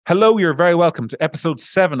Hello, you're very welcome to episode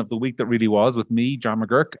 7 of The Week That Really Was with me, John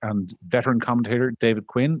McGurk, and veteran commentator David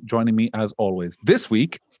Quinn joining me as always. This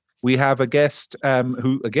week, we have a guest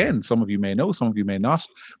who, again, some of you may know, some of you may not,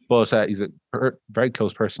 but he's a very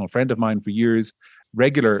close personal friend of mine for years,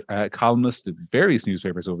 regular columnist at various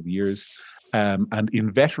newspapers over the years, and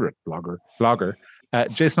inveterate blogger.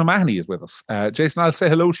 Jason O'Mahony is with us. Jason, I'll say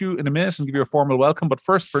hello to you in a minute and give you a formal welcome, but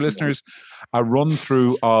first, for listeners, a run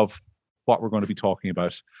through of what we're going to be talking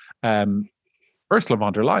about. Ursula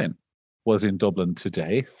von der Leyen was in Dublin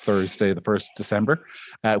today, Thursday, the 1st of December,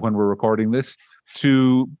 when we're recording this,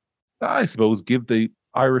 to, I suppose, give the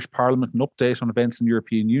Irish Parliament an update on events in the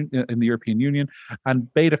European Union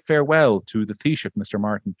and bade a farewell to the Taoiseach, Mr.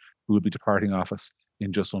 Martin, who will be departing office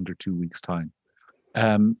in just under 2 weeks' time.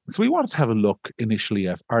 So we wanted to have a look initially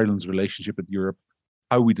at Ireland's relationship with Europe,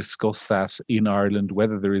 how we discuss that in Ireland,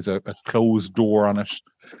 whether there is a closed door on it,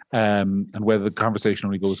 and whether the conversation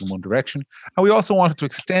only goes in one direction. And we also wanted to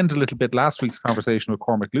extend a little bit last week's conversation with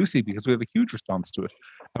Cormac Lucy, because we had a huge response to it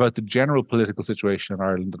about the general political situation in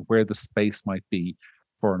Ireland and where the space might be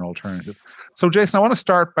for an alternative. So, Jason, I want to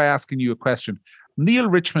start by asking you a question. Neil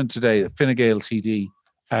Richmond today, Fine Gael TD,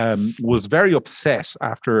 was very upset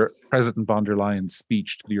after President von der Leyen's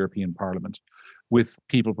speech to the European Parliament with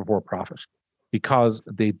People Before Profit, because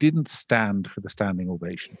they didn't stand for the standing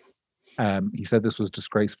ovation. He said this was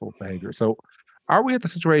disgraceful behaviour. So are we at the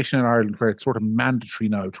situation in Ireland where it's sort of mandatory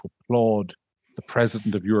now to applaud the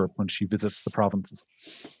President of Europe when she visits the provinces?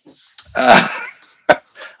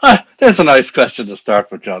 There's a nice question to start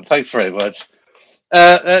with, John. Thanks very much.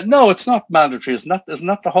 No, it's not mandatory. Isn't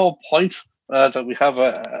that the whole point, that we have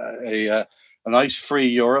a nice free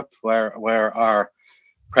Europe where our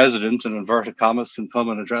president, in inverted commas, can come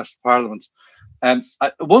and address Parliament?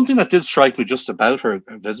 One thing that did strike me just about her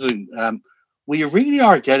visiting, we really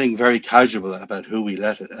are getting very casual about who we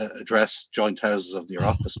let address joint houses of the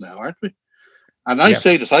Oireachtas now, aren't we? And I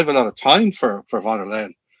say this, I have a lot of time for von der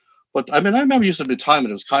Leyen, but I mean, I remember used to be a time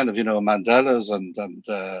when it was kind of, Mandela's and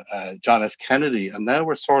John F. Kennedy, and now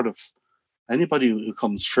we're sort of, anybody who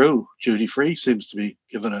comes through duty free seems to be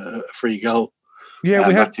given a free go. Yeah,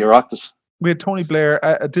 we had the Oireachtas. We had Tony Blair.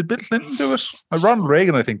 Did Bill Clinton do it? Ronald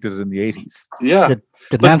Reagan, I think, did it in the 80s. Yeah.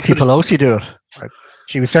 Did Nancy Pelosi do it?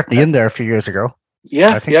 She was certainly in there a few years ago.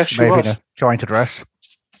 Yeah, I think she was. In a joint address.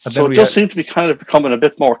 So it does seem to be kind of becoming a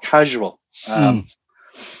bit more casual. The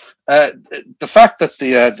fact that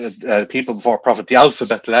the People Before Profit, the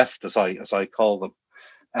alphabet left, as I call them,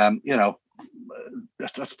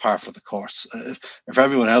 that's par for the course. If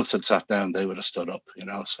everyone else had sat down, they would have stood up.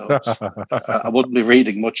 So I wouldn't be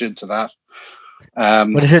reading much into that.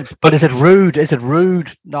 But is it rude? Is it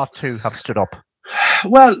rude not to have stood up?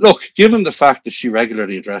 Well, look, given the fact that she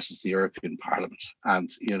regularly addresses the European Parliament and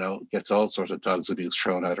gets all sorts of dogs abuse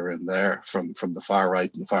thrown at her in there from the far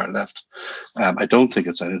right and the far left, I don't think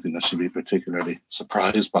it's anything that she'd be particularly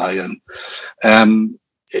surprised by. And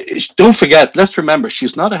don't forget, let's remember,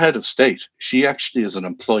 she's not a head of state. She actually is an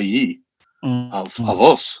employee of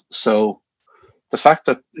us. So the fact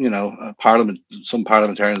that some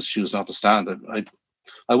parliamentarians choose not to stand,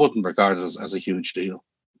 I wouldn't regard it as a huge deal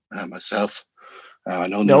myself. I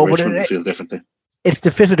know Neil Richmond would feel differently. It's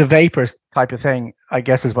the fit of the vapors type of thing, I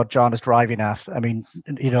guess, is what John is driving at. I mean,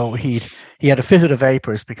 he had a fit of the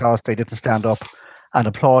vapors because they didn't stand up and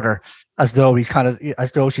applaud her, as though she's kind of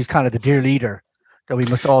the dear leader that we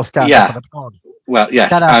must all stand up and applaud. Well,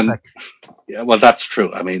 yes, well, that's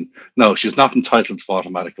true. I mean, no, she's not entitled to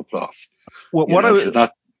automatic applause. She's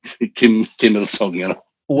not Kim Il Sung.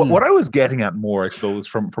 What I was getting at more, I suppose,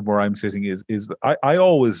 from where I'm sitting is that I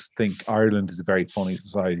always think Ireland is a very funny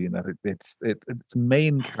society in that its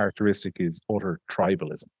main characteristic is utter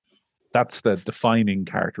tribalism. That's the defining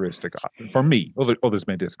characteristic for me. Others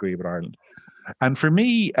may disagree with Ireland, and for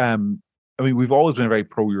me, I mean, we've always been a very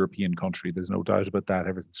pro-European country. There's no doubt about that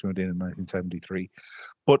ever since we went in 1973.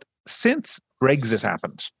 But since Brexit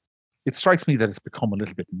happened, it strikes me that it's become a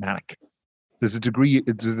little bit manic. There's a degree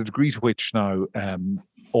to which now that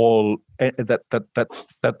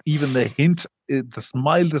even the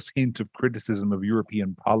mildest hint of criticism of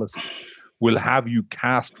European policy will have you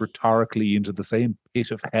cast rhetorically into the same pit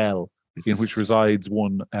of hell in which resides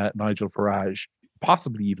one Nigel Farage,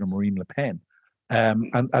 possibly even Marine Le Pen.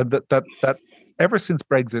 And that ever since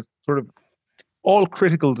Brexit, sort of all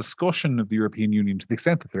critical discussion of the European Union, to the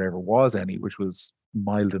extent that there ever was any, which was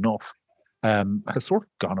mild enough, has sort of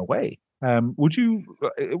gone away. Do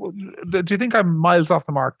you think I'm miles off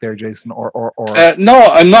the mark there, Jason? Or no,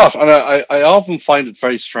 I'm not. And I often find it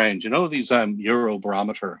very strange. These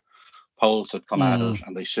Eurobarometer polls that come out,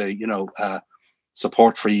 and they say,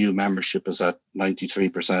 Support for EU membership is at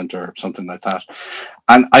 93% or something like that.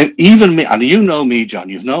 And and you know me, John,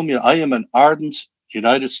 you've known me, I am an ardent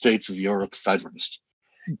United States of Europe federalist.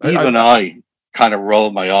 Even I kind of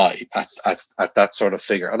roll my eye at that sort of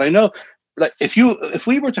figure. And I know, like, if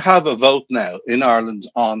we were to have a vote now in Ireland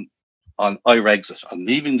on Irexit, on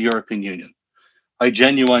leaving the European Union, I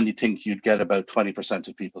genuinely think you'd get about 20%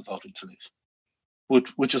 of people voting to leave,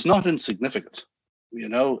 which is not insignificant.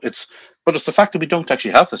 It's the fact that we don't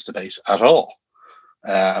actually have this debate at all.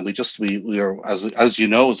 And we are, as you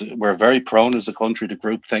know, we're very prone as a country to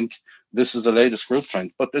groupthink. This is the latest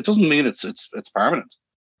groupthink, but it doesn't mean it's permanent.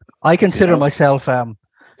 I consider myself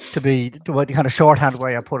to be, what the kind of shorthand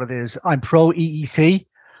way I put it is, I'm pro EEC.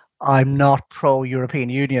 I'm not pro European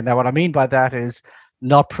Union. Now, what I mean by that is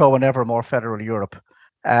not pro an ever more federal Europe.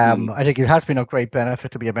 I think it has been of great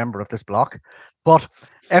benefit to be a member of this bloc, but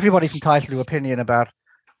everybody's entitled to opinion about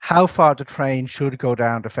how far the train should go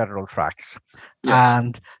down the federal tracks.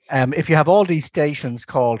 Yes. And if you have all these stations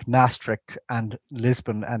called Maastricht and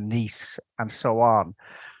Lisbon and Nice and so on,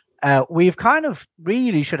 we've kind of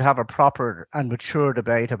really should have a proper and mature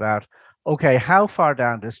debate about, okay, how far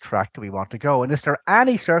down this track do we want to go? And is there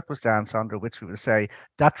any circumstance under which we would say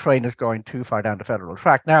that train is going too far down the federal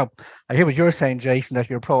track? Now, I hear what you're saying, Jason,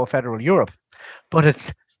 that you're pro-federal Europe, but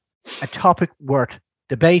it's a topic worth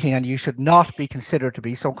debating, and you should not be considered to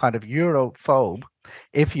be some kind of Europhobe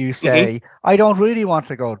if you say, I don't really want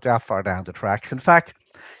to go that far down the tracks. In fact,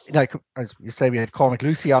 like as you say, we had Cormac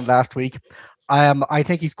Lucy on last week. I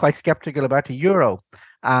think he's quite skeptical about the euro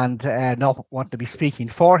and not wanting to be speaking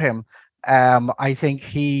for him. I think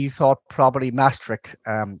he thought probably Maastricht,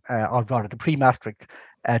 or rather the pre-Maastricht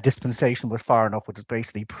dispensation was far enough, which is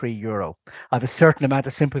basically pre-euro. I have a certain amount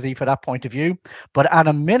of sympathy for that point of view, but at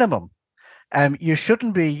a minimum, you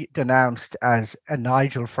shouldn't be denounced as a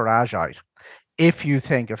Nigel Farageite if you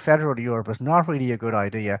think a federal Europe is not really a good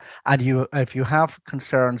idea, and if you have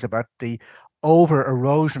concerns about the over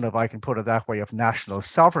erosion, if I can put it that way, of national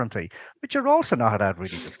sovereignty, which you're also not allowed to really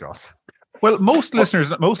discuss. Well, most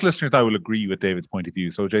listeners I will agree with David's point of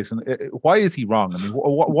view. So, Jason, why is he wrong? I mean,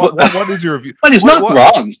 what is your view? Well, he's not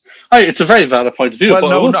wrong. It's a very valid point of view.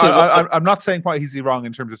 Well, I'm not saying why he's wrong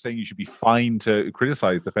in terms of saying you should be fine to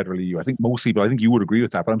criticize the federal EU. I think most people, I think you would agree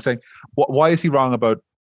with that. But I'm saying, why is he wrong about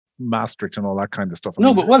Maastricht and all that kind of stuff?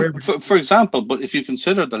 For example, but if you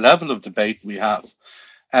consider the level of debate we have,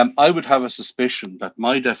 I would have a suspicion that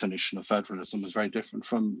my definition of federalism is very different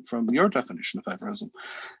from your definition of federalism.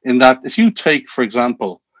 In that, if you take, for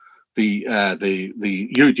example, the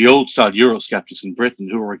old style Eurosceptics in Britain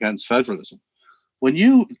who were against federalism, when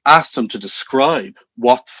you asked them to describe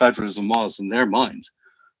what federalism was in their mind,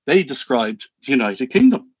 they described the United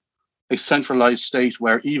Kingdom, a centralized state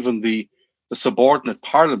where even the subordinate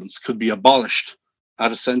parliaments could be abolished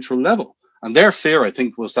at a central level. And their fear, I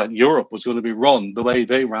think, was that Europe was going to be run the way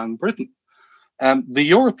they ran Britain. The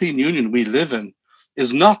European Union we live in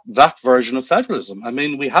is not that version of federalism. I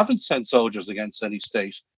mean, we haven't sent soldiers against any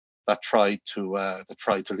state that tried to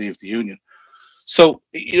leave the Union. So,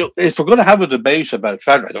 if we're going to have a debate about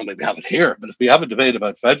federalism, I don't maybe have it here, but if we have a debate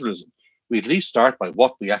about federalism, we at least start by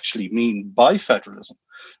what we actually mean by federalism.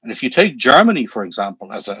 And if you take Germany, for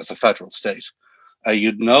example, as a federal state,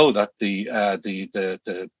 you'd know that the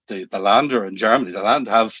Länder in Germany, the Land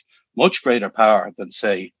have much greater power than,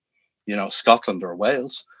 say, Scotland or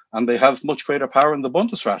Wales, and they have much greater power in the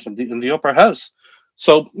Bundesrat, in the upper house.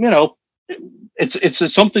 So,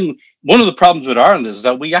 it's something. One of the problems with Ireland is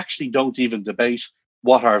that we actually don't even debate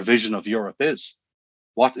what our vision of Europe is.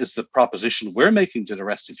 What is the proposition we're making to the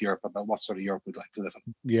rest of Europe about what sort of Europe we'd like to live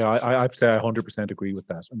in? Yeah, I'd say I 100% agree with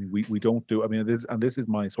that. I mean, we don't do. I mean, this is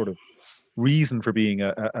my sort of reason for being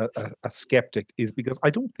a skeptic, is because I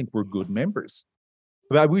don't think we're good members.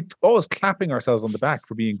 We're always clapping ourselves on the back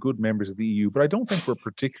for being good members of the EU, but I don't think we're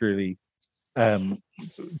particularly not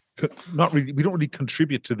really. We don't really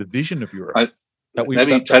contribute to the vision of Europe.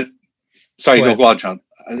 Sorry, go on, John.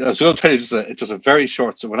 I was going to tell you just a very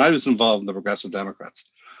short. So when I was involved in the Progressive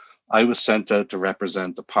Democrats, I was sent out to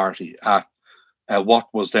represent the party at what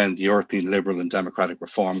was then the European Liberal and Democratic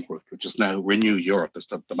Reform Group, which is now Renew Europe, is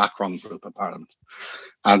the Macron group in Parliament.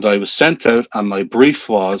 And I was sent out, and my brief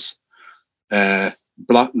was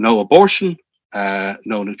no abortion,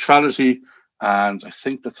 no neutrality, and I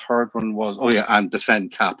think the third one was, and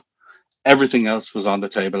defend CAP. Everything else was on the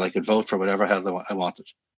table. I could vote for whatever hell I wanted,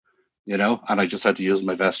 and I just had to use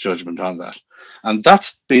my best judgment on that. And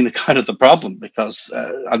that's been kind of the problem, because,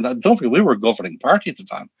 and don't forget, we were a governing party at the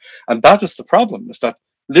time. And that is the problem, is that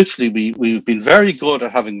literally we've been very good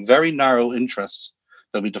at having very narrow interests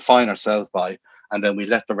that we define ourselves by. and then we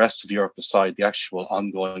let the rest of Europe decide the actual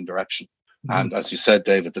ongoing direction. And as you said,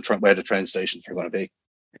 David, where the train stations are going to be.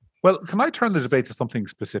 Well, can I turn the debate to something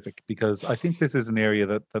specific? Because I think this is an area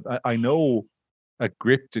that I know at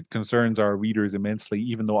Gript, it concerns our readers immensely,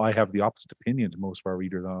 even though I have the opposite opinion to most of our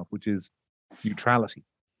readers on it, which is neutrality.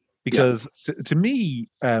 Because to me,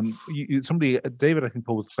 somebody, David, I think,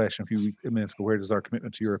 posed the question a few minutes ago, where does our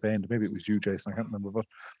commitment to Europe end? Maybe it was you, Jason, I can't remember. But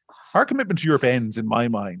our commitment to Europe ends, in my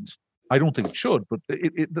mind. I don't think it should, but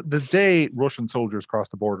the day Russian soldiers cross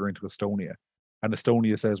the border into Estonia, and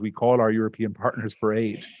Estonia says, we call our European partners for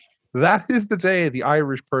aid, that is the day the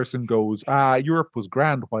Irish person goes, Europe was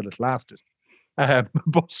grand while it lasted.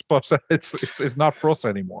 But it's not for us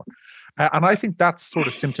anymore. And I think that's sort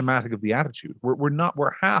of symptomatic of the attitude.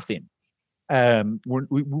 We're half in.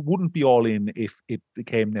 We wouldn't be all in if it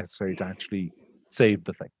became necessary to actually save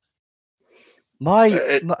the thing.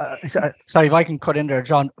 Sorry if I can cut in there,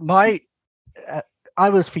 John. I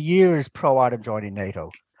was for years pro Ireland joining NATO.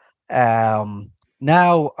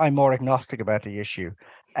 Now I'm more agnostic about the issue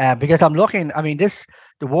because I'm looking. I mean, the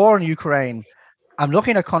war in Ukraine. I'm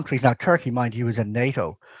looking at countries now. Turkey, mind you, is in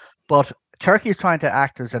NATO, but Turkey is trying to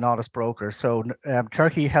act as an honest broker. So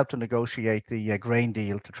Turkey helped to negotiate the grain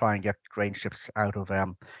deal to try and get grain ships out of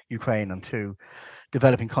Ukraine and to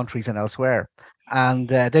developing countries and elsewhere. And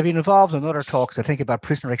they've been involved in other talks, I think, about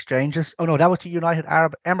prisoner exchanges. Oh, no, that was the United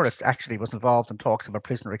Arab Emirates actually was involved in talks about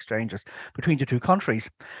prisoner exchanges between the two countries.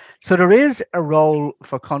 So there is a role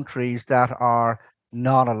for countries that are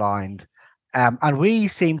non-aligned. And we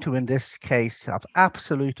seem to, in this case, have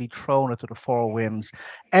absolutely thrown it to the four winds.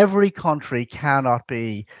 Every country cannot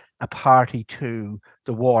be a party to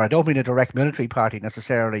the war. I don't mean a direct military party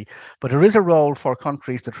necessarily, but there is a role for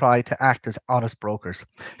countries to try to act as honest brokers.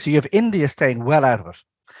 So you have India staying well out of it.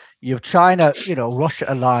 You have China, Russia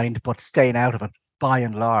aligned, but staying out of it by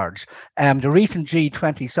and large. The recent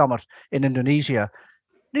G20 summit in Indonesia,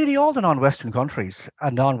 nearly all the non-Western countries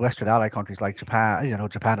and non-Western ally countries like Japan,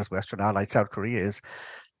 Japan is Western ally, South Korea is,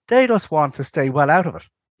 they just want to stay well out of it.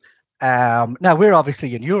 Now, we're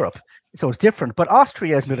obviously in Europe, so it's different, but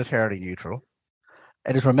Austria is militarily neutral.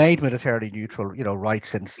 It has remained militarily neutral, right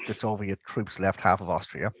since the Soviet troops left half of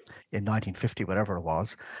Austria in 1950, whatever it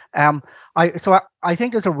was. I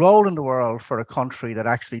think there's a role in the world for a country that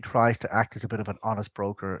actually tries to act as a bit of an honest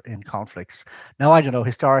broker in conflicts. Now, I don't know,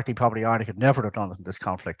 historically, probably Ireland could never have done it in this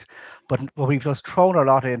conflict, but we've just thrown a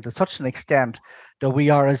lot in to such an extent that we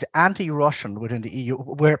are as anti-Russian within the EU.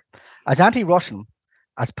 We're as anti-Russian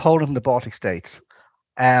as Poland and the Baltic states.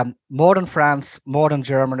 More than France, more than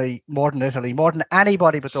Germany, more than Italy, more than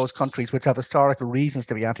anybody but those countries which have historical reasons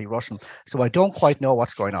to be anti-Russian. So I don't quite know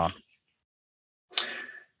what's going on.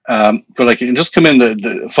 But I can just come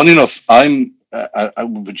in. Funny enough, I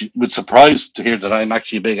would surprised to hear that I'm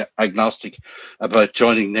actually a big agnostic about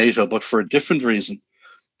joining NATO, but for a different reason.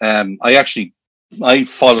 I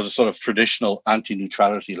follow the sort of traditional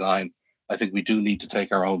anti-neutrality line. I think we do need to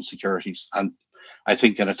take our own securities, and I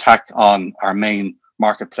think an attack on our main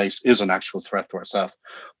marketplace is an actual threat to ourselves.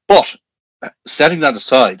 But setting that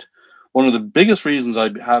aside, one of the biggest reasons I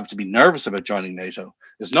have to be nervous about joining NATO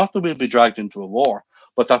is not that we'll be dragged into a war,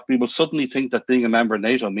 but that we will suddenly think that being a member of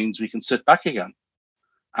NATO means we can sit back again,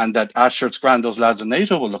 and that sure, it's grand, those lads in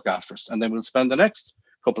NATO will look after us, and then we'll spend the next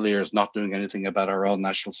couple of years not doing anything about our own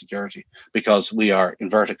national security because we are,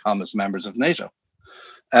 inverted commas, members of NATO.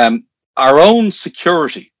 Our own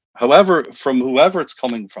security, however, from whoever it's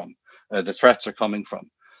coming from, the threats are coming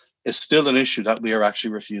from, is still an issue that we are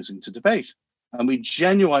actually refusing to debate. And we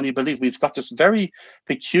genuinely believe we've got this very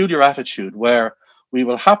peculiar attitude where we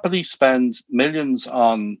will happily spend millions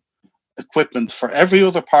on equipment for every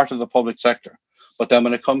other part of the public sector. But then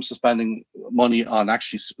when it comes to spending money on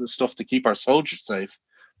actually stuff to keep our soldiers safe,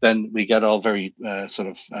 then we get all very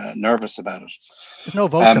nervous about it. There's no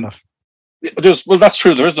votes in it. Well, that's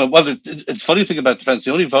true. There is no. Well, it's funny thing about defence.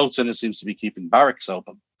 The only votes in it seems to be keeping barracks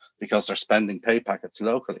open because they're spending pay packets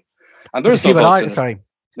locally. And there's no votes in it. Sorry,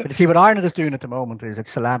 but you see what Ireland is doing at the moment is it's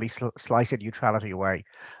salami slicing neutrality away.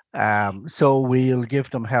 So we'll give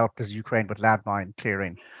them help as Ukraine with landmine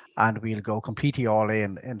clearing, and we'll go completely all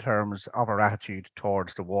in terms of our attitude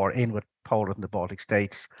towards the war in with Poland and the Baltic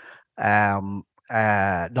states.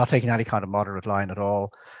 Not taking any kind of moderate line at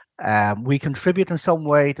all. We contribute in some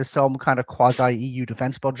way to some kind of quasi-EU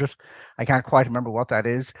defence budget. I can't quite remember what that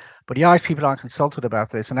is, but the Irish people aren't consulted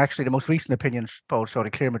about this. And actually, the most recent opinion poll showed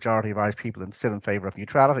a clear majority of Irish people still in favour of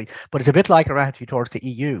neutrality. But it's a bit like our attitude towards the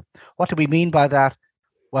EU. What do we mean by that?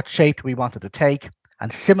 What shape do we want it to take?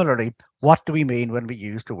 And similarly, what do we mean when we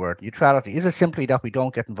use the word neutrality? Is it simply that we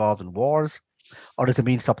don't get involved in wars? or does it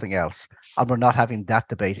mean something else? And we're not having that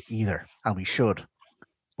debate either, and we should.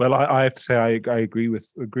 Well, I have to say I agree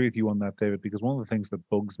with you on that, David, because one of the things that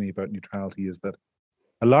bugs me about neutrality is that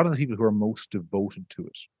a lot of the people who are most devoted to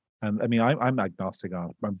it, and I mean, I'm agnostic on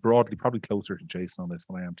it. I'm broadly probably closer to Jason on this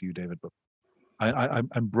than I am to you, David, but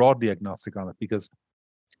I'm broadly agnostic on it because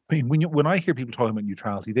I mean, when I hear people talking about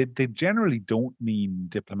neutrality, they generally don't mean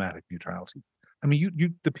diplomatic neutrality. I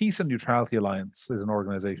mean, the Peace and Neutrality Alliance is an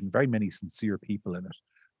organization, very many sincere people in it,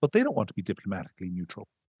 but they don't want to be diplomatically neutral.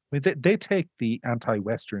 I mean, they take the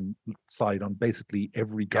anti-Western side on basically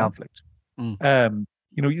every conflict. You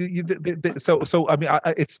know, so I mean,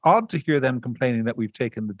 it's odd to hear them complaining that we've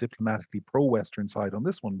taken the diplomatically pro-Western side on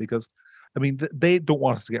this one because, I mean, they don't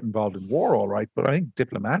want us to get involved in war, all right, but I think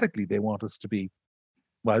diplomatically they want us to be.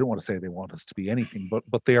 Well, I don't want to say they want us to be anything,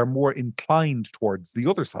 but they are more inclined towards the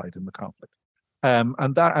other side in the conflict, and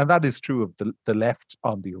that is true of the left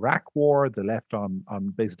on the Iraq War, the left on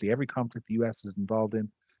basically every conflict the U.S. is involved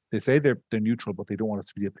in. They say they're neutral, but they don't want us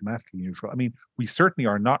to be diplomatically neutral. I mean, we certainly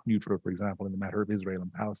are not neutral, for example, in the matter of Israel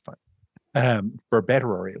and Palestine, for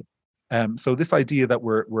better or ill. So this idea that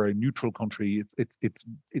we're a neutral country, it's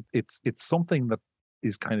something that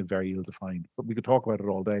is kind of very ill defined. But we could talk about it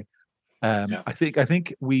all day. I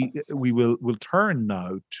think we'll turn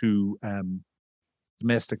now to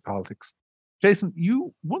domestic politics. Jason,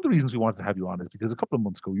 one of the reasons we wanted to have you on is because a couple of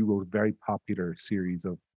months ago you wrote a very popular series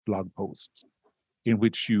of blog posts in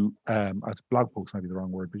which you blog post might be the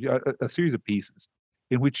wrong word, but a series of pieces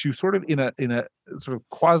in which you sort of in a sort of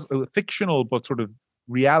quasi fictional but sort of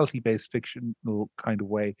reality-based fictional kind of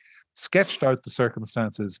way sketched out the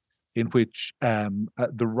circumstances in which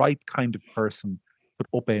the right kind of person could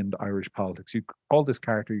upend Irish politics. You called this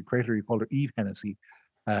character, you called her Eve Hennessy.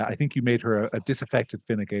 I think you made her a disaffected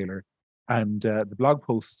Fine Gaeler. And the blog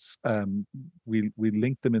posts, we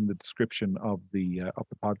link them in the description of the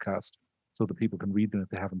podcast so that people can read them if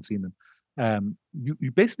they haven't seen them.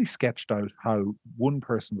 You basically sketched out how one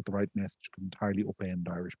person with the right message could entirely upend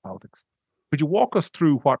Irish politics. Could you walk us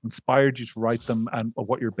through what inspired you to write them and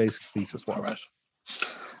what your basic thesis was?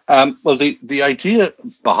 Right. Well, the idea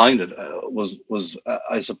behind it was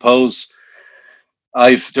I suppose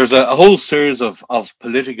there's a whole series of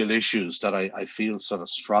political issues that I feel sort of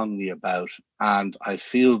strongly about, and I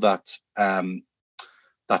feel that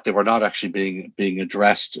that they were not actually being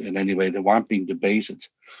addressed in any way. They weren't being debated,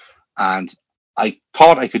 and I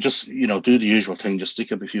thought I could just do the usual thing, just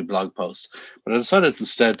stick up a few blog posts. But I decided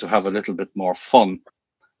instead to have a little bit more fun,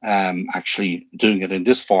 actually doing it in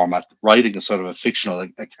this format, writing a sort of a fictional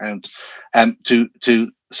account,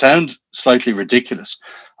 to sound slightly ridiculous.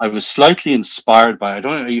 I was slightly inspired by, I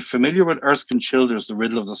don't know, are you familiar with Erskine Childers' The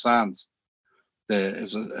Riddle of the Sands?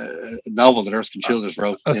 It's a novel that Erskine Childers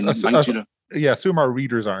wrote in 19... Yeah, assume our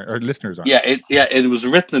readers aren't, or listeners aren't. Yeah, it was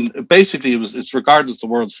written, basically it's regarded as the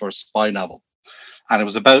world's first spy novel. And it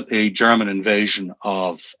was about a German invasion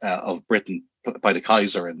of Britain by the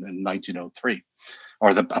Kaiser in 1903, or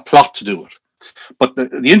a plot to do it. But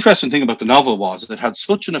the interesting thing about the novel was it had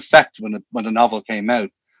such an effect when the novel came out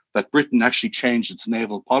that Britain actually changed its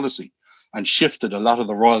naval policy and shifted a lot of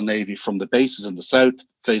the Royal Navy from the bases in the south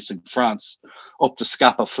facing France up to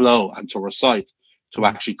Scapa Flow and to Rosyth to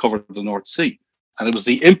actually cover the North Sea. And it was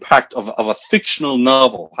the impact of a fictional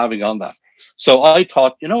novel having on that. So I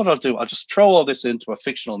thought, you know what I'll do? I'll just throw all this into a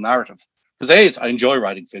fictional narrative. Because I enjoy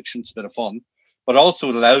writing fiction, it's a bit of fun, but also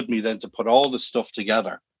it allowed me then to put all this stuff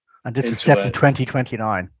together. And this is set in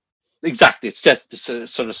 2029. Exactly. It's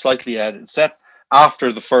sort of slightly added. It's set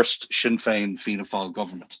after the first Sinn Féin Fianna Fáil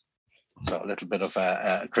government. So a little bit of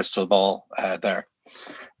a crystal ball there.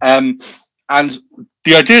 And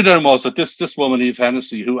the idea then was that this woman, Eve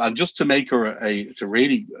Hennessy, and just to make her to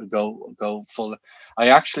really go full, I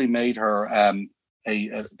actually made her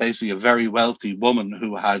basically a very wealthy woman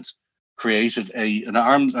who had created an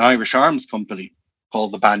Irish arms company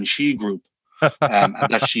called the Banshee Group, and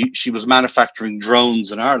that she was manufacturing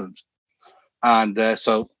drones in Ireland, and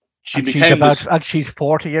so she became and she's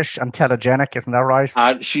 40ish and telegenic, isn't that right?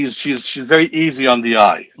 And she's very easy on the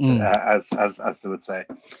eye, as they would say.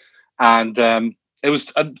 And it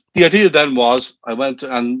was the idea then was I went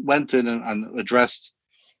in and addressed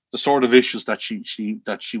the sort of issues that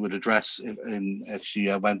she would address if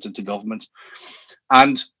she went into government.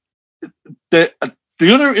 And the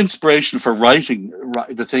other inspiration for writing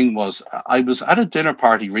the thing was I was at a dinner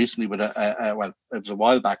party recently with well, it was a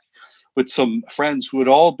while back, with some friends who had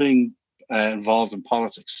all been involved in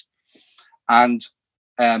politics, and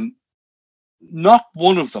not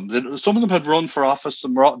one of them. Some of them had run for office.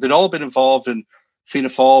 They'd all been involved in Fianna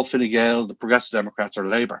Fáil, Fine Gael, the Progressive Democrats, or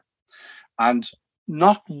Labour. And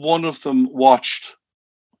not one of them watched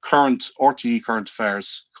current RTE current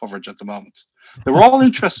affairs coverage at the moment. They were all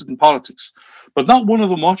interested in politics, but not one of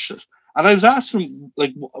them watched it. And I was asking them,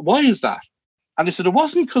 like, why is that? And they said it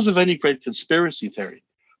wasn't because of any great conspiracy theory,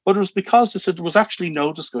 but it was because they said there was actually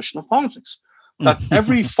no discussion of politics. That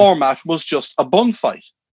every format was just a bun fight,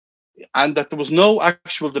 and that there was no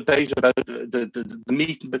actual debate about the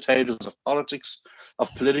meat and potatoes of politics, of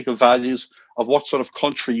political values, of what sort of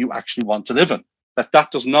country you actually want to live in.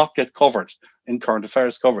 That does not get covered in current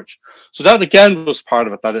affairs coverage. So that again was part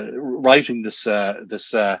of it. That writing this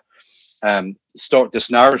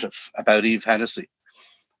narrative about Eve Hennessy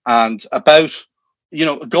and about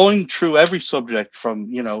going through every subject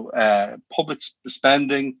from public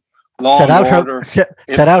spending, law set and out order.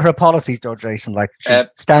 Set out her policies, though, Jason. Like she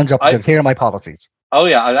stands up and says, "Here are my policies." Oh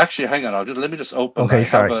yeah, I'll actually hang on. Let me just open. Okay,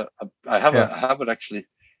 sorry. I have it actually.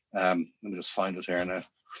 Let me just find it here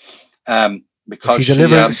now. Because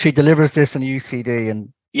she delivers this in UCD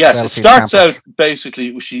and yes, it starts out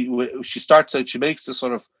basically. She makes this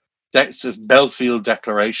sort of this Belfield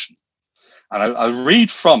Declaration, and I'll read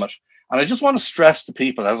from it. And I just want to stress to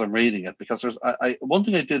people as I'm reading it, because there's one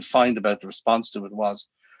thing I did find about the response to it was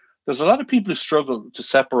there's a lot of people who struggle to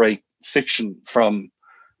separate fiction from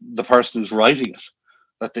the person who's writing it.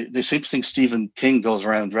 That they seem to think Stephen King goes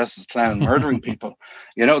around dressed as a clown murdering people.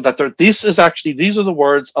 That these are the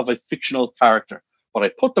words of a fictional character. But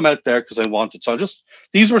I put them out there because I wanted. So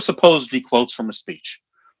these were supposedly quotes from a speech.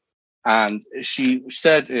 And she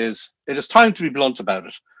said it is time to be blunt about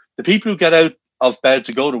it. The people who get out of bed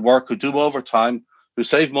to go to work, who do overtime, who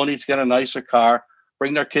save money to get a nicer car,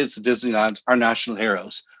 bring their kids to Disneyland, are national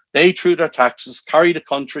heroes. They, through their taxes, carry the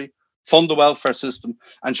country, fund the welfare system,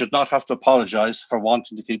 and should not have to apologize for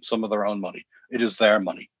wanting to keep some of their own money. It is their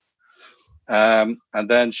money. And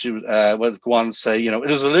then she would go on and say,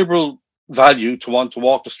 it is a liberal value to want to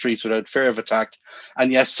walk the streets without fear of attack.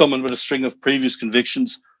 And yes, someone with a string of previous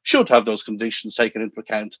convictions should have those convictions taken into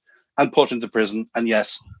account and put into prison. And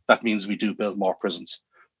yes, that means we do build more prisons.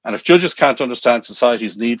 And if judges can't understand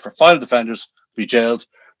society's need for violent offenders to be jailed,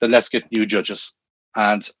 then let's get new judges.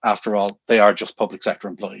 And after all, they are just public sector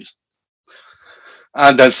employees.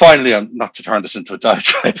 And then finally, not to turn this into a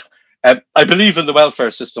diatribe, I believe in the welfare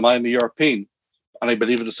system. I am a European, and I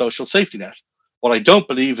believe in the social safety net. What I don't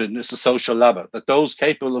believe in is the social lever, that those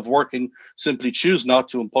capable of working simply choose not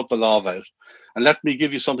to and put the law out. And let me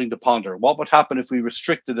give you something to ponder. What would happen if we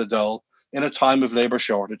restricted a dole in a time of labour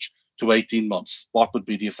shortage to 18 months? What would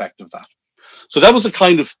be the effect of that? So that was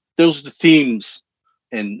those are the themes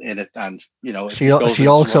in it. And, she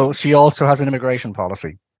also has an immigration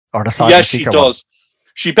policy. Or the yes, she does.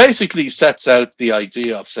 She basically sets out the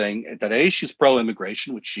idea of saying that she's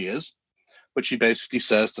pro-immigration, which she is, but she basically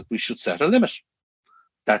says that we should set a limit.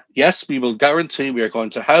 That yes, we will guarantee we are going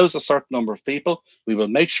to house a certain number of people. We will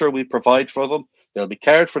make sure we provide for them. They'll be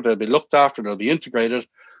cared for, they'll be looked after, they'll be integrated,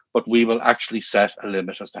 but we will actually set a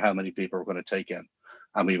limit as to how many people we're going to take in.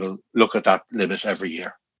 And we will look at that limit every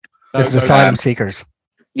year. This is asylum seekers.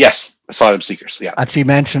 Yes, asylum seekers, yeah. And she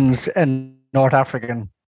mentions a North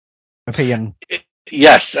African European.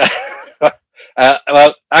 Yes.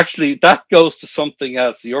 Well, actually, that goes to something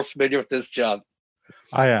else. You're familiar with this, John.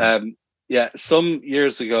 I am. Some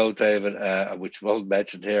years ago, David, which wasn't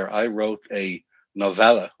mentioned here, I wrote a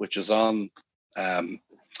novella, which is on,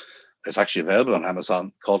 it's actually available on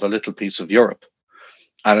Amazon, called A Little Piece of Europe.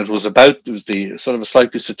 And it was the sort of a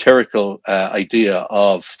slightly satirical idea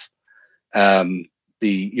of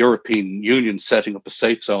the European Union setting up a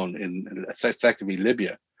safe zone in effectively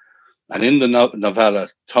Libya. And in the novella,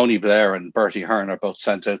 Tony Blair and Bertie Ahern are both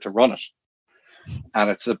sent out to run it. And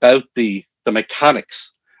it's about the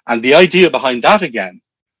mechanics. And the idea behind that, again,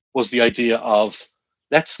 was the idea of,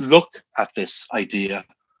 let's look at this idea.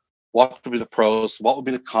 What would be the pros? What would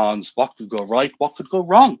be the cons? What could go right? What could go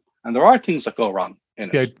wrong? And there are things that go wrong in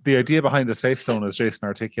it. The idea behind the safe zone, as Jason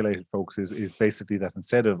articulated, folks, is basically that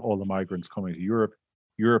instead of all the migrants coming to Europe,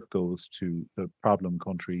 Europe goes to the problem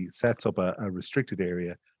country, sets up a restricted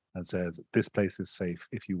area, and says, this place is safe.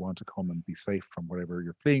 If you want to come and be safe from wherever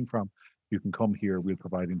you're fleeing from, you can come here. We'll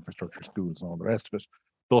provide infrastructure, schools, and all the rest of it,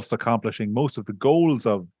 thus accomplishing most of the goals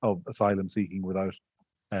of asylum seeking without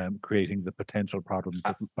creating the potential problems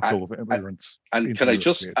of flow of immigrants. And can I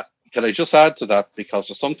just add to that, because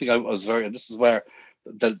there's something this is where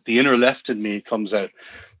the inner left in me comes out,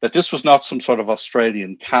 that this was not some sort of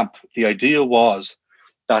Australian camp. The idea was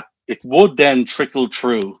that it would then trickle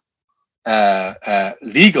through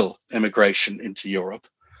legal immigration into Europe,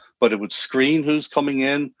 but it would screen who's coming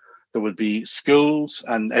in. There would be schools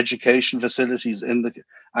and education facilities and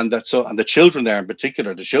the children there in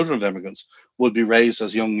particular, the children of immigrants, would be raised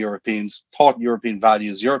as young Europeans, taught European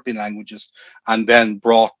values, European languages, and then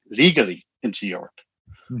brought legally into Europe.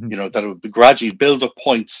 Mm-hmm. That it would be gradually build up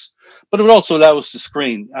points, but it would also allow us to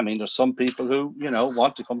screen. I mean, there's some people who,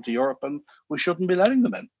 want to come to Europe and we shouldn't be letting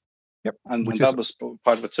them in. Yep. And that was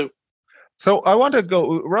part of it too. So I want to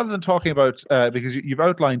go, rather than talking about, because you've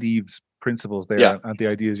outlined Eve's principles there and the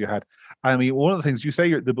ideas you had. I mean, one of the things you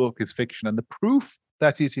say, the book is fiction, and the proof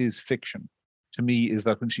that it is fiction to me is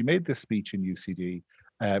that when she made this speech in UCD,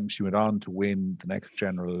 she went on to win the next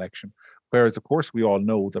general election. Whereas, of course, we all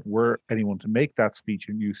know that were anyone to make that speech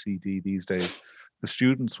in UCD these days, the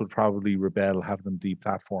students would probably rebel, have them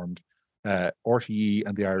deplatformed. RTE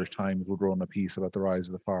and the Irish Times would run a piece about the rise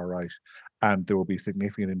of the far right, and there will be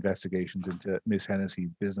significant investigations into Miss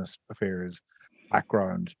Hennessy's business affairs,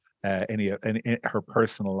 background, any her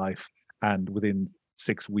personal life, and within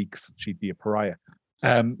 6 weeks she'd be a pariah.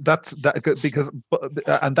 That's that because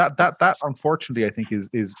and that unfortunately I think is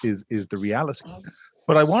the reality.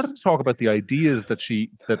 But I wanted to talk about the ideas that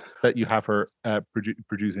you have her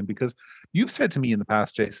producing, because you've said to me in the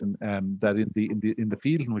past, Jason, that in the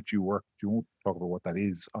field in which you work, you won't talk about what that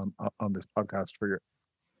is on this podcast for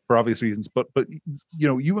obvious reasons. But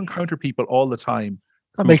you encounter people all the time.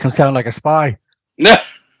 That makes him sound like a spy. Yeah.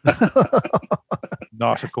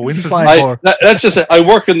 Not a coincidence. That's just it. I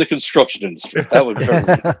work in the construction industry. That would be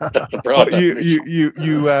the problem.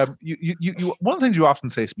 You one of the things you often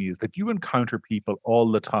say to me is that you encounter people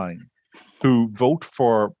all the time who vote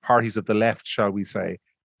for parties of the left, shall we say,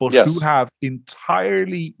 but who have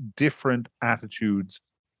entirely different attitudes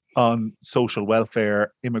on social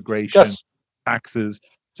welfare, immigration, taxes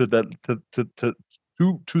to the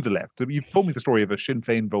left. You've told me the story of a Sinn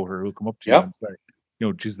Féin voter who'll come up to you and say,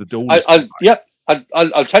 geez, the dole.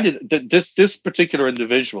 I'll tell you that this particular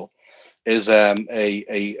individual is a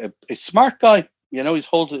smart guy. He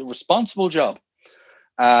holds a responsible job,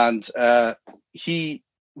 and he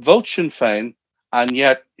votes Sinn Féin, and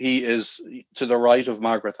yet he is to the right of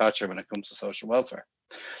Margaret Thatcher when it comes to social welfare.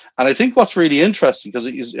 And I think what's really interesting, because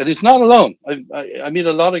he's not alone. I meet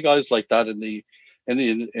a lot of guys like that in the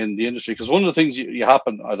industry, because one of the things you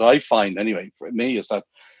happen that I find anyway for me is that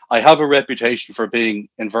I have a reputation for being,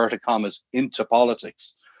 inverted commas, into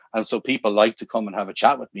politics. And so people like to come and have a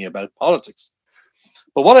chat with me about politics.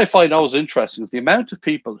 But what I find always interesting is the amount of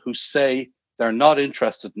people who say they're not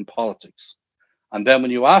interested in politics. And then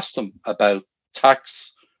when you ask them about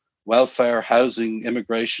tax, welfare, housing,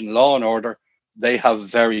 immigration, law and order, they have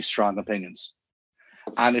very strong opinions.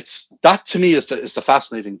 And it's that to me is the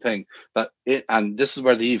fascinating thing, and this is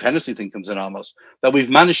where the Eve Hennessy thing comes in almost, that we've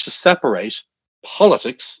managed to separate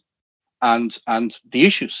politics and the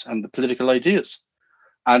issues and the political ideas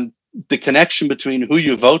and the connection between who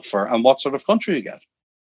you vote for and what sort of country you get.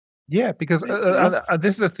 Yeah, because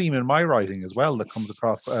this is a theme in my writing as well that comes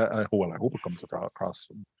across. I hope it comes across.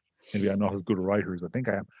 Maybe I'm not as good a writer as I think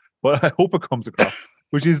I am, but I hope it comes across.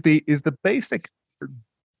 Which is the basic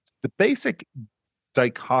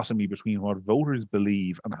dichotomy between what voters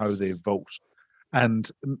believe and how they vote. And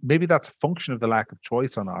maybe that's a function of the lack of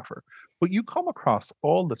choice on offer. But you come across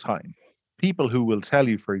all the time people who will tell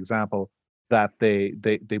you, for example, that they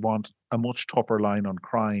want a much tougher line on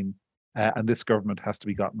crime, and this government has to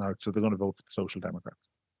be gotten out, so they're going to vote for the Social Democrats.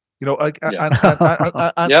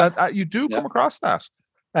 And you do come across that.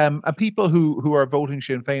 And people who are voting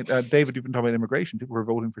Sinn Féin, David, you've been talking about immigration, people who are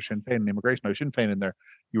voting for Sinn Féin and immigration. Now, Sinn Féin in there,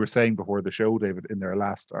 you were saying before the show, David, in their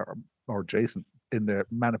last, or Jason, in their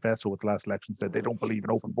manifesto with the last election, said they don't believe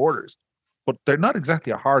in open borders. But they're not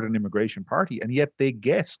exactly a hard on immigration party, and yet they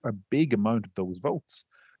get a big amount of those votes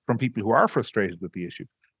from people who are frustrated with the issue.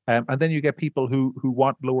 And then you get people who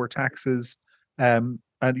want lower taxes, and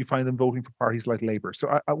you find them voting for parties like Labour.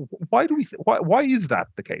 So why is that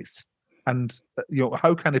the case? And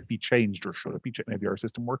how can it be changed, or should it be changed? Maybe our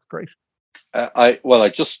system works great. I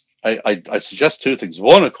suggest two things.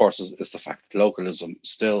 One, of course, is the fact that localism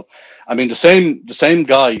still. I mean, the same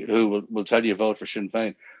guy who will tell you vote for Sinn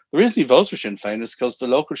Féin. The reason he votes for Sinn Féin is because the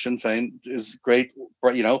local Sinn Féin is great.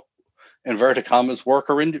 Inverted commas,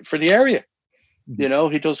 worker for the area.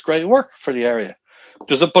 He does great work for the area.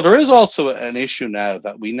 But there is also an issue now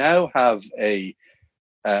that we now have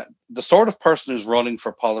the sort of person who's running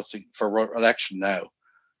for election now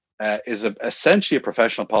is essentially a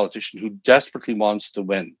professional politician who desperately wants to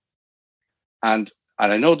win. And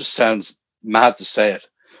I know this sounds mad to say it,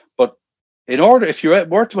 but if you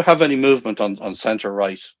were to have any movement on centre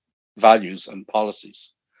right values and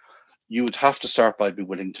policies, you would have to start by being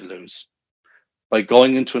willing to lose, by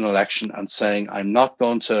going into an election and saying, I'm not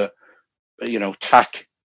going to tack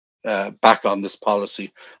back on this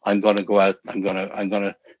policy. I'm going to go out. I'm going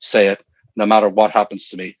to say it no matter what happens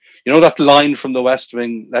to me. You know that line from The West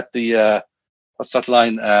Wing? Let the what's that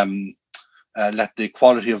line? Let the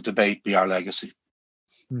quality of debate be our legacy.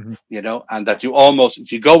 Mhm. And that you almost,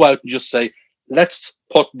 if you go out and just say, let's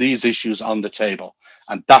put these issues on the table,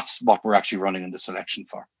 and that's what we're actually running in this election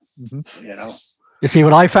for. Mhm. You see,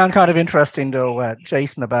 what I found kind of interesting, though,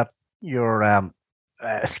 Jason, about your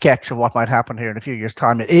sketch of what might happen here in a few years'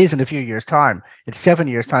 time. It is in a few years' time. It's 7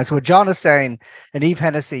 years' time. So what John is saying, an Eve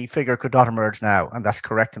Hennessy figure could not emerge now, and that's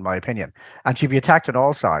correct in my opinion. And she'd be attacked on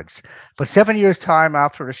all sides. But 7 years' time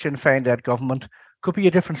after a Sinn Féin-led government could be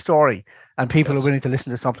a different story, and people are willing to listen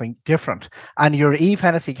to something different. And your Eve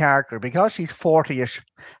Hennessy character, because she's 40-ish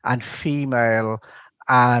and female,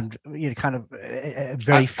 and kind of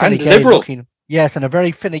very Fine Gael looking, yes, and a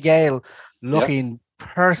very Fine Gael looking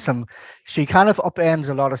person, she kind of upends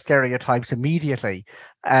a lot of stereotypes immediately,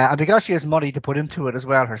 and because she has money to put into it as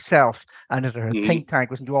well herself, and into her think tank,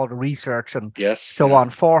 which can do all the research and on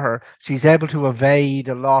for her, she's able to evade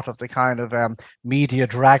a lot of the kind of media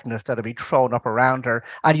dragnet that'll be thrown up around her.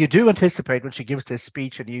 And you do anticipate when she gives this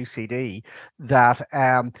speech at UCD that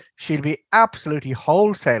she'll be absolutely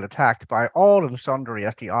wholesale attacked by all and sundry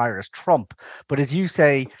as the Irish Trump. But as you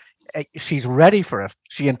say, she's ready for it.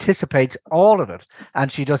 She anticipates all of it, and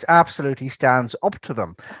she just absolutely stands up to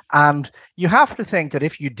them. And you have to think that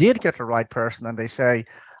if you did get the right person and they say,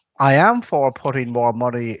 I am for putting more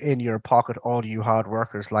money in your pocket, all you hard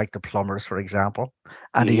workers like the plumbers, for example,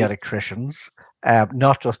 and the electricians,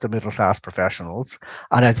 not just the middle-class professionals,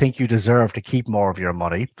 and I think you deserve to keep more of your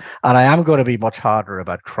money, and I am going to be much harder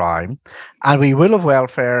about crime, and we will have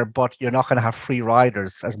welfare, but you're not going to have free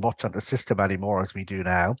riders as much on the system anymore as we do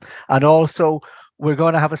now, and also we're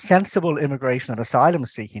going to have a sensible immigration and asylum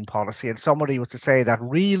seeking policy. And somebody was to say that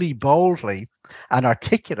really boldly and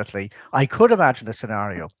articulately, I could imagine a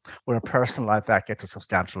scenario where a person like that gets a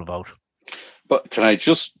substantial vote. But can I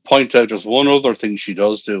just point out just one other thing she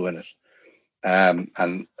does do in it,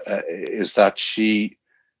 is that she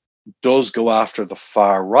does go after the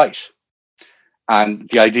far right. And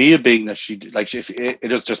the idea being that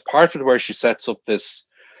it is just part of it where she sets up this.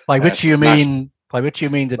 By which you mean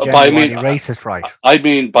the genuinely racist right? I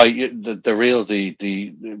mean by the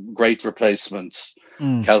great replacements,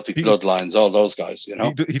 Celtic bloodlines, all those guys.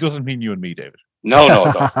 He doesn't mean you and me, David.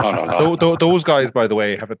 No. Those guys, by the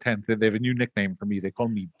way, have a new nickname for me. They call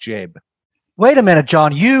me Jeb. Wait a minute,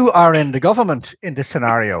 John. You are in the government in this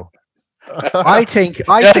scenario. I think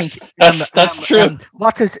that's true.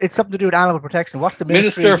 It's something to do with animal protection. What's the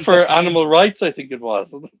Minister for Animal Rights? I think it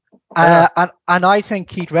was. And I think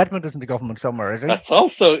Keith Redmond is in the government somewhere, is he? That's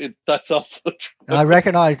also true. I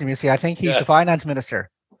recognise him. You see, I think he's the finance minister.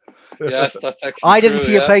 Yes, that's actually. I didn't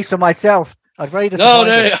see a place for myself. I was very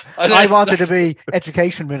disappointed. I wanted to be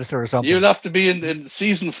education minister or something. You'll have to be in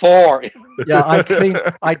season 4. Yeah,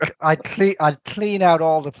 I'd clean out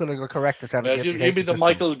all the political correctness out of the education you'd be the system.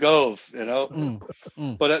 Michael Gove,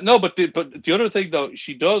 But but the other thing though,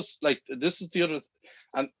 she does this is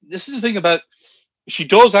the thing about, she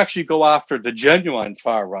does actually go after the genuine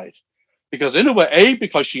far right, because in a way,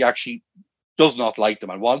 because she actually does not like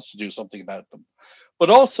them and wants to do something about them,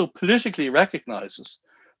 but also politically recognizes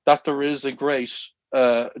that there is a great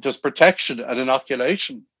just protection and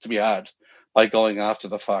inoculation to be had by going after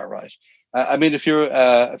the far right. I mean, if you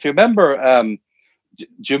remember, do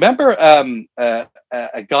you remember a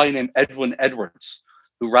guy named Edwin Edwards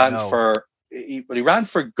who ran he ran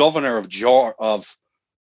for governor of Georgia,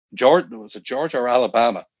 was it Georgia or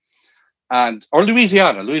Alabama, or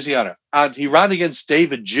Louisiana, and he ran against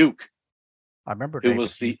David Duke. I remember David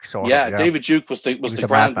Duke was the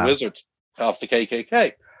Grand Wizard of the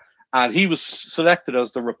KKK, and he was selected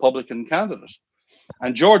as the Republican candidate.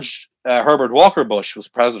 And George Herbert Walker Bush was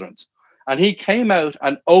president, and he came out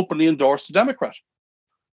and openly endorsed the Democrat.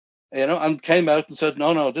 And came out and said,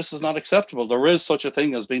 no, this is not acceptable. There is such a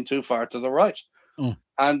thing as being too far to the right.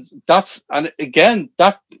 And again,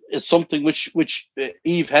 that is something which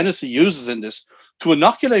Eve Hennessy uses in this to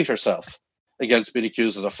inoculate herself against being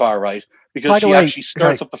accused of the far right, because she actually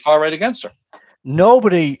stirs up the far right against her.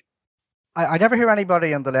 I never hear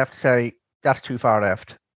anybody on the left say that's too far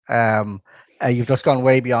left. You've just gone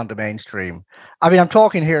way beyond the mainstream. I mean, I'm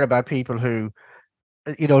talking here about people who,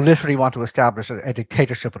 literally want to establish a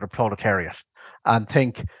dictatorship of the proletariat and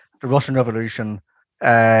think the Russian Revolution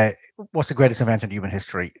was the greatest event in human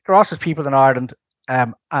history. There are also people in Ireland,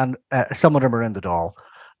 and some of them are in the Dáil.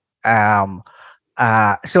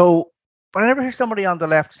 But I never hear somebody on the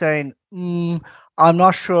left saying, I'm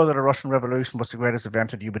not sure that a Russian Revolution was the greatest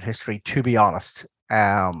event in human history, to be honest.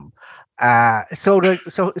 So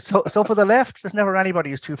for the left, there's never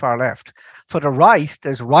anybody who's too far left. For the right,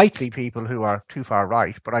 there's rightly people who are too far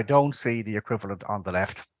right, but I don't see the equivalent on the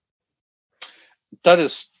left. That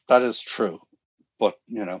is true, but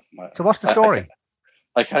So what's the story?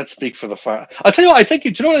 I can't speak for the far. I'll tell you what I think. Do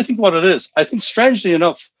you know what I think? What it is? I think, strangely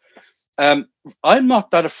enough, I'm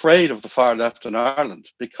not that afraid of the far left in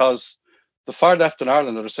Ireland, because the far left in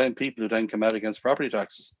Ireland are the same people who then come out against property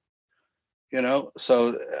taxes.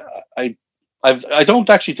 So I don't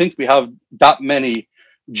actually think we have that many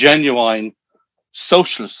genuine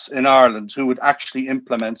socialists in Ireland who would actually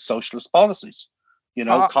implement socialist policies.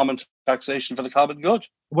 Common taxation for the common good.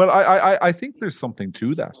 Well, I think there's something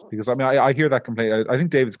to that, because I hear that complaint. I think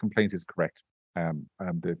David's complaint is correct, and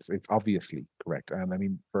it's obviously correct. And I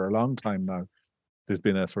mean, for a long time now, there's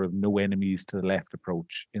been a sort of no enemies to the left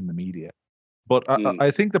approach in the media. But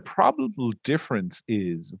I think the probable difference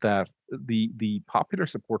is that the popular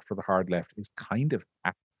support for the hard left is kind of.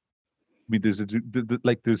 I mean, there's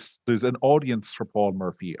an audience for Paul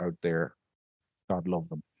Murphy out there. God love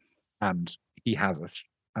them, and he has it,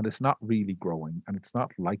 and it's not really growing, and it's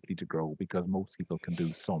not likely to grow because most people can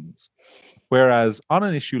do sums. Whereas on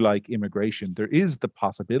an issue like immigration, there is the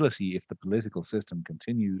possibility, if the political system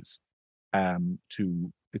continues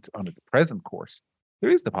to its under the present course,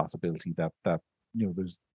 there is the possibility that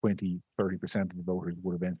there's 20-30% of the voters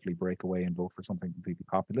would eventually break away and vote for something completely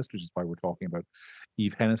populist, which is why we're talking about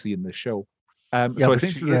Eve Hennessy in this show. So I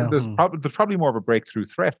think there's probably more of a breakthrough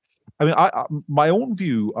threat. I mean, my own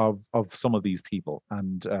view of some of these people,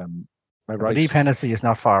 and I write. Eve Hennessy is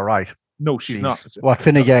not far right. No, she's not. What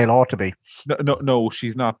Fine Gael ought to be. No,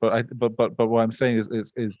 she's not. But what I'm saying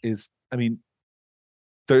is I mean,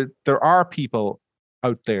 there are people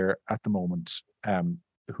out there at the moment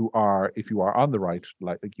who are, if you are on the right,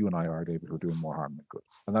 like you and I are, David, who are doing more harm than good,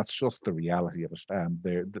 and that's just the reality of it.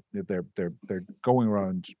 They're going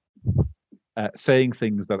around saying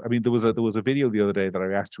things that, I mean, there was a video the other day that I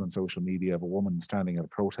reacted to on social media of a woman standing at a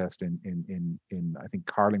protest in I think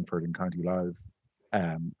Carlingford in County Louth,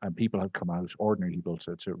 and people had come out, ordinary people,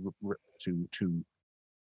 to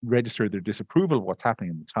register their disapproval of what's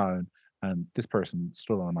happening in the town. And this person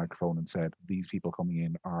stood on a microphone and said, "These people coming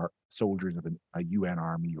in are soldiers of a UN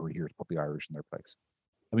army who are here to put the Irish in their place."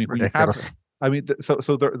 I mean,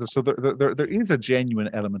 there is a genuine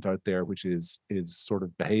element out there which is sort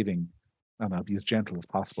of behaving, and I'll be as gentle as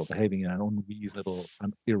possible, behaving in an unreasonable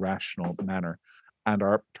and irrational manner, and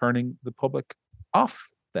are turning the public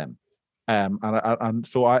off them. So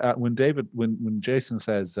when Jason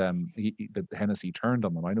says that Hennessy turned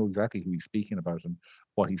on them, I know exactly who he's speaking about and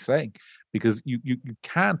what he's saying, because you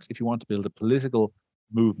can't, if you want to build a political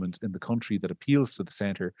movement in the country that appeals to the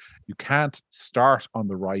centre, you can't start on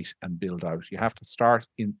the right and build out. You have to start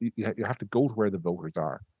you have to go to where the voters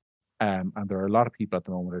are. And there are a lot of people at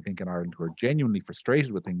the moment, I think, in Ireland who are genuinely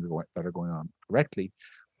frustrated with things that are going on correctly,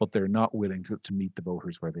 but they're not willing to meet the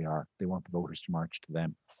voters where they are. They want the voters to march to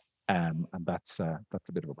them. And that's a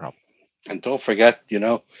bit of a problem. And don't forget,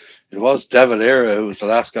 it was De Valera who was the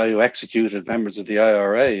last guy who executed members of the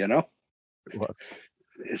IRA, It was.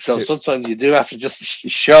 So sometimes you do have to just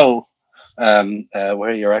show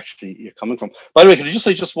where you're coming from. By the way, can I just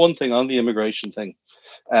say just one thing on the immigration thing?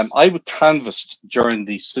 I would canvass during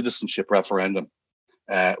the citizenship referendum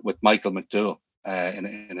with Michael McDowell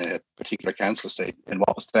in a particular council estate in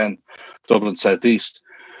what was then Dublin South East.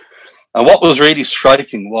 And what was really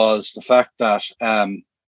striking was the fact that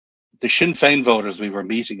the Sinn Féin voters we were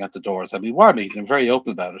meeting at the doors, and we were meeting, and very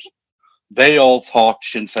open about it, they all thought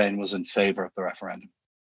Sinn Féin was in favour of the referendum.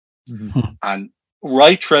 Mm-hmm. And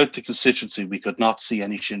right throughout the constituency, we could not see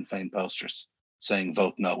any Sinn Féin posters saying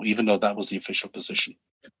vote no, even though that was the official position.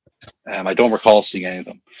 I don't recall seeing any of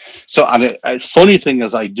them. So, and a funny thing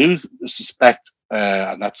is, I do suspect,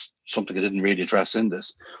 and that's something I didn't really address in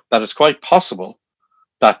this, that it's quite possible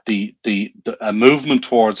that a movement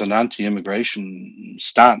towards an anti-immigration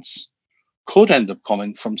stance could end up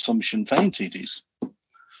coming from some Sinn Féin TDs,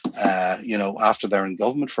 after they're in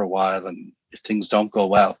government for a while, and if things don't go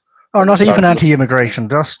well. Or not even anti-immigration,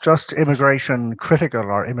 just immigration critical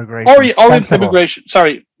or immigration sensible.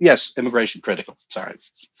 Immigration critical, sorry.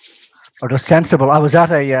 Or just sensible. I was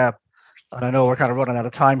at and I know we're kind of running out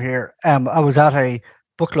of time here, I was at a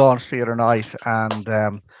book launch the other night,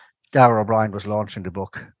 and Darragh O'Brien was launching the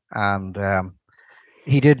book, and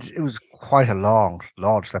it was quite a long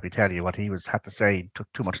lodge, let me tell you. What he had to say took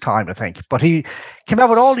too much time, I think. But he came out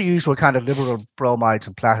with all the usual kind of liberal bromides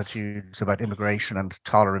and platitudes about immigration and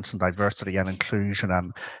tolerance and diversity and inclusion,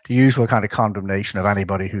 and the usual kind of condemnation of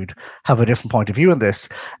anybody who'd have a different point of view on this.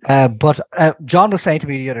 But John was saying to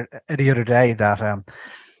me the other day that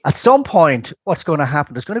at some point, what's going to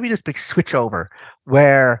happen, there's going to be this big switchover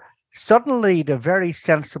where suddenly the very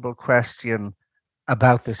sensible question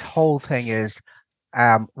about this whole thing is,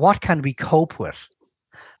 what can we cope with,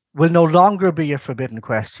 will no longer be a forbidden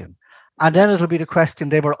question. And then it'll be the question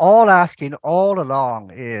they were all asking all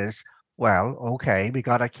along is, well, okay, we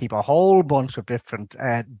got to keep a whole bunch of different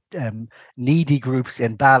needy groups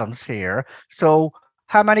in balance here. So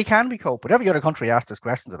how many can we cope with? Every other country asked this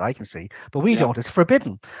question that I can see, but we don't. It's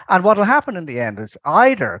forbidden. And what will happen in the end is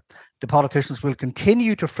either the politicians will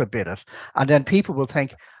continue to forbid it, and then people will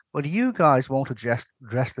think, well, you guys won't address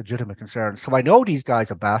legitimate concerns. So I know these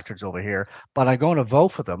guys are bastards over here, but I'm going to vote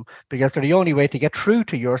for them because they're the only way to get through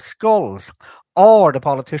to your skulls. Or the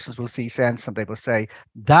politicians will see sense and they will say,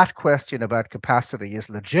 that question about capacity is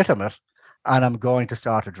legitimate, and I'm going to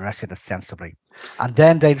start addressing it sensibly. And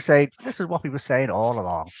then they'll say, this is what we were saying all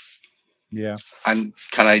along. Yeah. And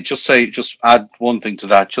can I just add one thing to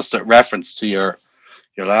that, just a reference to your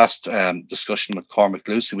last discussion with Cormac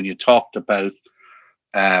Lucy, when you talked about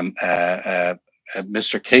Mr.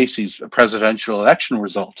 Casey's presidential election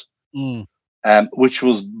result, which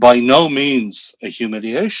was by no means a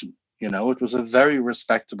humiliation. It was a very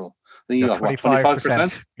respectable. You got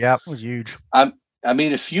 25%? Yeah, it was huge. I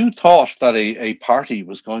mean, if you thought that a party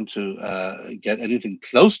was going to get anything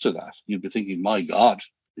close to that, you'd be thinking, my God.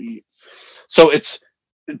 So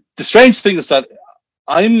the strange thing is that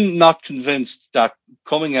I'm not convinced that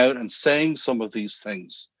coming out and saying some of these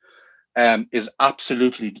things is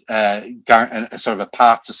absolutely a sort of a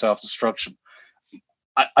path to self-destruction.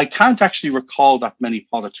 I can't actually recall that many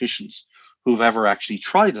politicians who've ever actually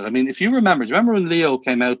tried it. I mean, if you remember, do you remember when Leo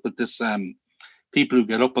came out with this people who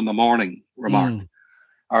get up in the morning remark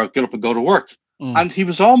or get up and go to work? And he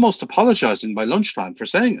was almost apologizing by lunchtime for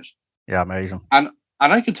saying it. Yeah, amazing. And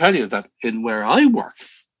I can tell you that in where I work,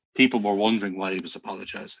 people were wondering why he was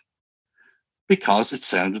apologizing, because it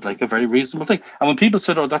sounded like a very reasonable thing. And when people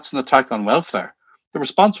said, oh, that's an attack on welfare, the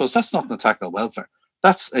response was, that's not an attack on welfare.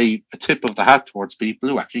 That's a tip of the hat towards people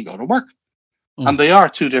who actually go to work. And they are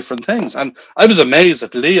two different things. And I was amazed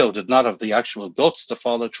that Leo did not have the actual guts to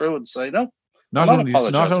follow through and say, no. Not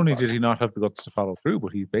only did he not have the guts to follow through,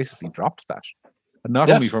 but he basically dropped that. And not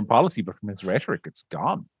only from policy, but from his rhetoric, it's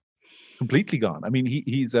gone. Completely gone. I mean,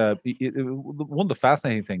 he's one of the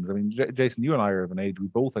fascinating things. I mean, Jason, you and I are of an age. We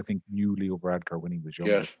both, I think, knew Leo Varadkar when he was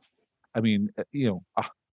younger. Yeah. I mean,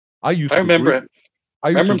 I remember him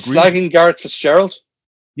slagging Gareth Fitzgerald.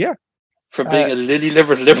 Yeah, for being a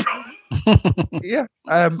lily-livered liberal. Yeah.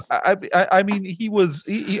 I mean, he was.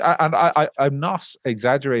 I'm not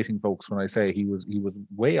exaggerating, folks, when I say he was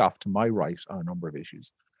way off to my right on a number of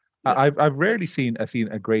issues. Yeah. I've rarely seen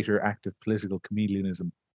a greater act of political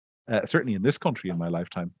chameleonism. Certainly in this country in my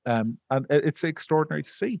lifetime. And it's extraordinary to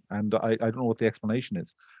see. And I don't know what the explanation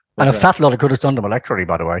is. But, and a fat lot of good has done them electorally,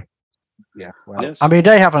 by the way. Yeah. Well, yes. I mean,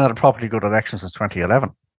 they haven't had a properly good election since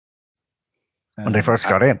 2011 when they first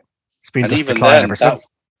got in. It's been just declining ever since.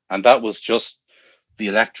 And that was just the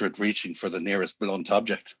electorate reaching for the nearest blunt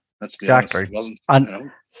object. Let's be honest, it wasn't.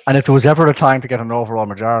 And if there was ever a time to get an overall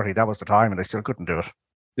majority, that was the time, and they still couldn't do it.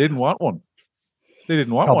 They didn't want one. They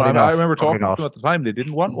didn't want one. I remember talking to them at the time. They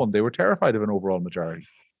didn't want one. They were terrified of an overall majority.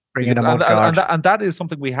 And that is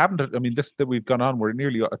something we haven't. I mean, that we've gone on. We're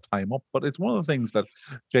nearly a time up, but it's one of the things that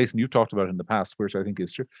Jason, you've talked about in the past, which I think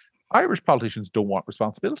is true. Irish politicians don't want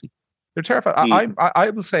responsibility. They're terrified. I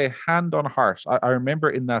will say, hand on heart, I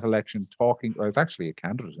remember in that election talking. I was actually a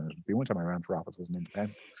candidate in it. The only time I ran for office as an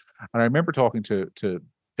independent, and I remember talking to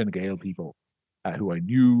Fine Gael people. Who I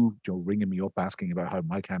knew, ringing me up asking about how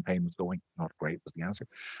my campaign was going. Not great was the answer.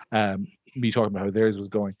 Me talking about how theirs was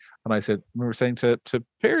going, and I remember saying to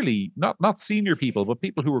fairly not senior people, but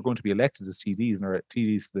people who were going to be elected as TDs and are at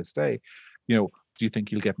TDs to this day, do you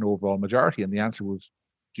think you'll get an overall majority? And the answer was,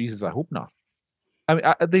 Jesus, I hope not. I mean,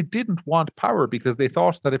 they didn't want power because they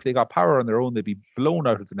thought that if they got power on their own, they'd be blown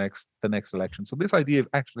out of the next election. So this idea of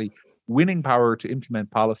actually winning power to implement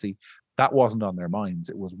policy, that wasn't on their minds.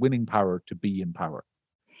 It was winning power to be in power,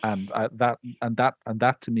 and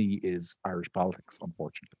that to me is Irish politics,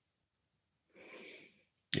 unfortunately.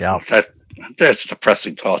 Yeah, that's a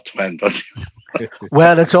depressing thought to end on.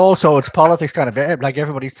 Well, it's politics kind of like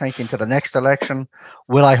everybody's thinking to the next election.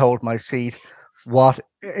 Will I hold my seat? What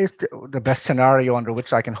is the best scenario under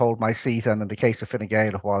which I can hold my seat? And in the case of Fine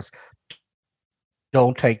Gael, it was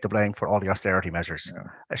don't take the blame for all the austerity measures.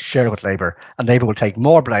 Share it with Labour, and Labour will take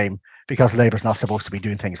more blame because Labour's not supposed to be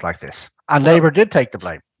doing things like this. And Labour did take the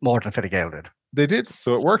blame more than Fine Gael did. They did.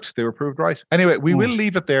 So it worked. They were proved right. Anyway, we will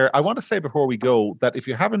leave it there. I want to say before we go that if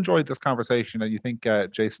you have enjoyed this conversation and you think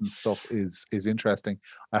Jason's stuff is interesting,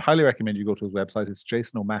 I highly recommend you go to his website. It's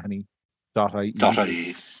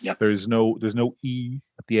jasono'Mahony.ie. Yep. There's no E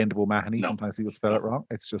at the end of O'Mahony. No. Sometimes people spell it wrong.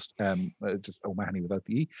 It's just O'Mahony without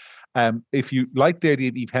the E. If you like the idea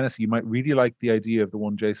of Eve Hennessy, you might really like the idea of the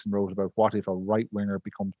one Jason wrote about what if a right winger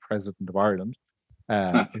becomes president of Ireland,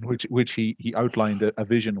 in which he outlined a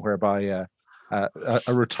vision whereby a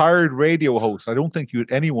retired radio host. I don't think you had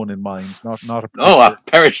anyone in mind. Not a I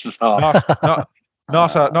perished the thought.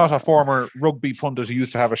 Not a former rugby pundit who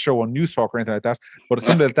used to have a show on News Talk or anything like that. But if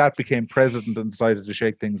somebody like that became president and decided to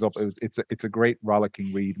shake things up, it's a great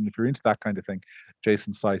rollicking read. And if you're into that kind of thing,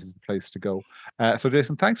 Jason's site is the place to go. So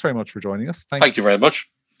Jason, thanks very much for joining us. Thank you very much.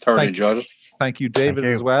 Thoroughly enjoyed it. Thank you, David,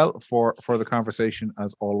 as well for the conversation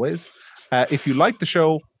as always. If you like the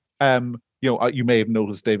show, you may have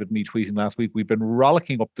noticed David and me tweeting last week. We've been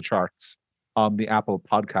rollicking up the charts on the Apple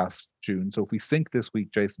Podcast June. So if we sink this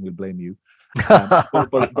week, Jason, we'll blame you. But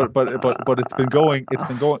it's been going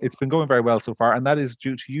very well so far, and that is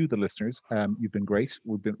due to you, the listeners. You've been great.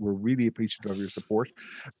 We're really appreciative of your support.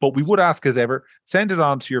 But we would ask, as ever, send it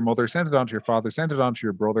on to your mother, send it on to your father, send it on to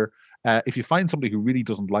your brother. If you find somebody who really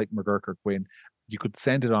doesn't like McGurk or Quinn, you could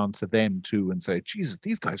send it on to them too and say, Jesus,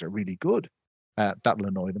 these guys are really good. That will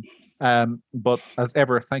annoy them. But as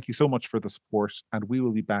ever, thank you so much for the support, and we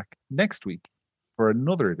will be back next week for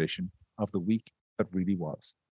another edition of The Week That Really Was.